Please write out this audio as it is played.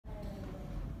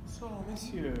Bonsoir,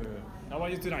 messieurs. How are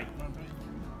you tonight?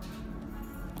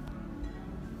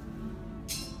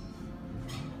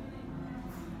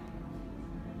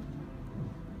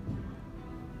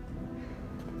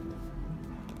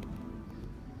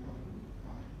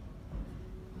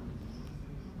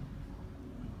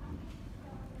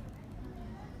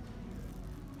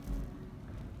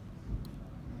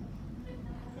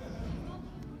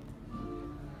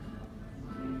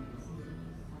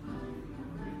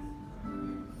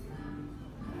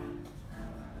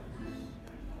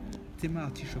 Tema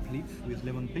artichoke leaf with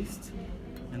lemon paste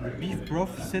and the beef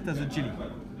broth set as a jelly.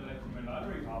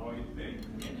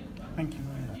 Thank you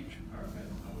very much.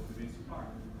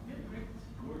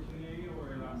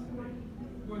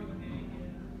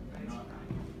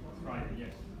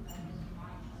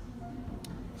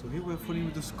 So here we're following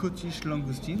with the Scottish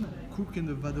langoustine cooked in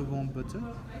the Vadovant butter,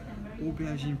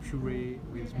 aubergine puree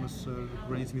with mussel,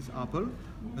 Granny Smith apple,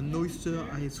 an oyster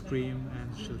ice cream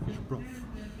and shellfish broth.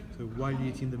 So while you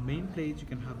eat in the main plate, you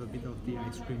can have a bit of the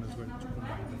ice cream as well to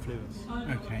combine the flavors.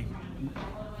 Okay.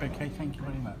 Okay, thank you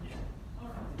very much.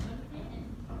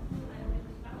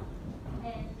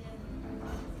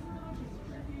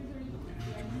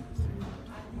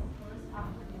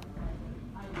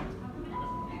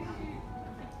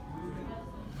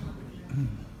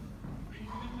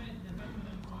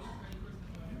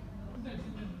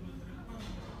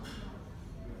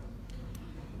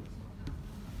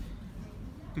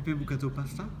 Pepe bucato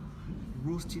pasta,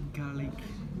 roasted garlic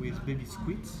with baby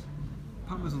squids,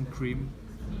 parmesan cream,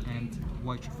 and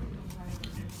white truffle.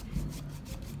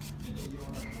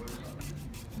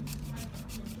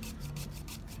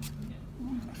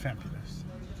 Fabulous.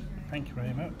 Thank you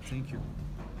very much. Thank you.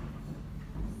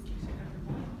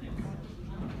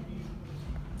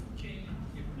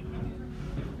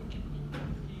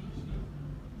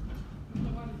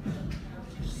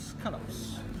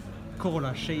 Scallops,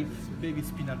 corolla shaved, baby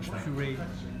spinach puree,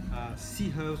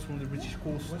 sea herbs from the British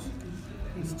coast,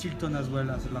 Stilton as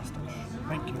well as the last touch.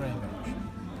 Thank you very much.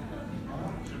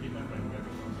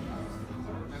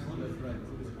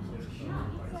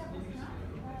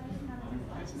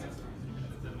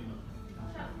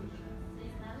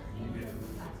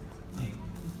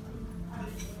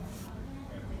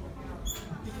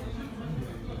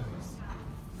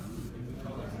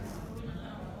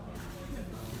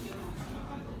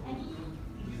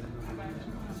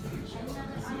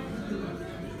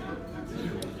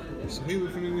 So here we're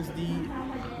filming with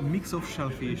the mix of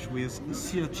shellfish with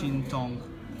sea urchin, tongue,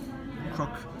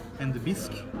 croque and the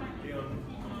bisque,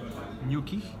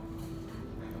 gnocchi.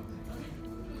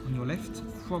 On your left,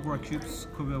 foie gras cubes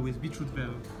covered with beetroot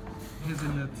verde,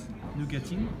 hazelnut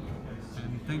nougatine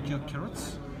and tangier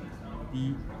carrots.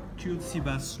 The cured sea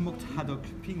bass smoked haddock,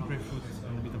 pink grapefruit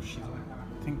and a bit of cheese.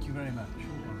 Thank you very much.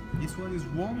 This one is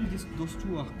warm, those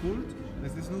two are cold,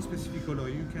 but there's no specific color.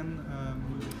 You can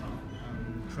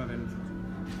travel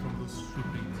from those three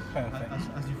things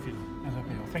as you feel. As I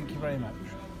feel. Thank you very much.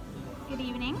 Good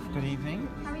evening. Good evening.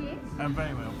 How are you? I'm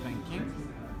very well, thank you.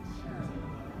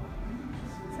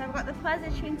 So I've got the pleasure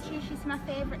to introduce you to my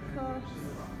favourite course.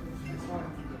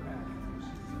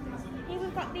 Here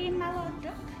we've got the mallow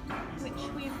duck, which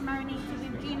we've marinated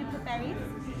with juniper berries,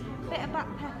 a bit of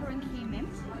black pepper and cumin.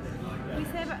 We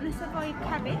serve it on a Savoy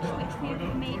cabbage, which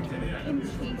we've made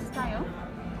kimchi style.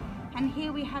 And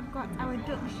here we have got our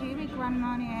duck jus with Grand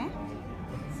Marnier.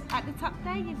 At the top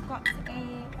there you've got a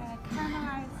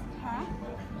caramelised pear,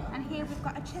 and here we've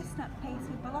got a chestnut paste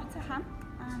with ballotta ham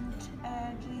and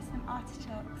Jerusalem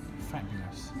artichokes.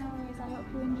 Fabulous. No worries, I hope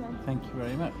you enjoy. Thank you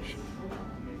very much.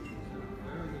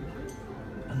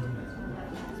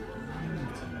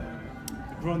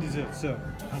 Grand dessert, sir.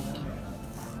 Thank you.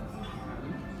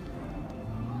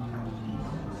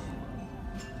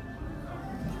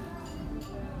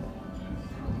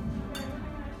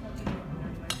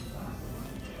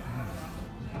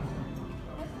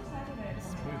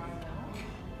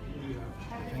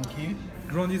 Thank you.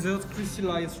 Grand dessert,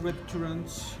 crystallized red currant,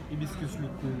 hibiscus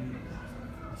lucum,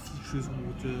 citrus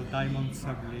water, diamond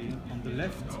sablé on the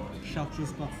left,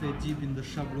 chartreuse parfait deep in the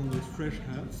chablon with fresh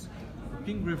herbs,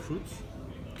 pink grapefruit,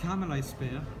 caramelized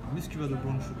pear, muscovado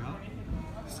brown sugar,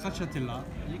 stracciatella,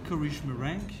 licorice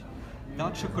meringue,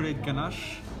 dark chocolate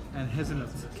ganache, and hazelnut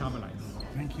caramelized.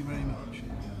 Thank you very much.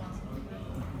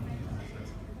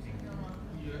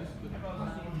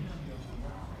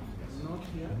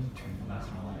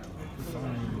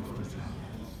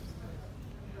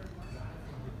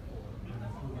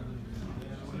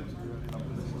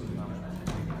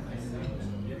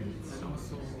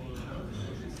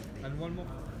 And one more.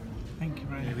 Thank you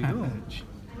very There we go. much.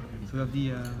 So we have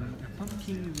the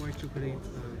pumpkin white chocolate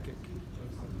cake.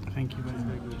 Thank you very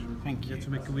Very much. good. Thank You you. have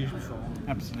to make a wish before.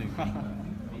 Absolutely.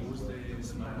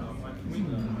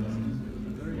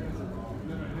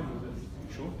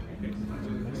 Sure.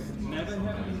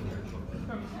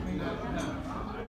 Okay.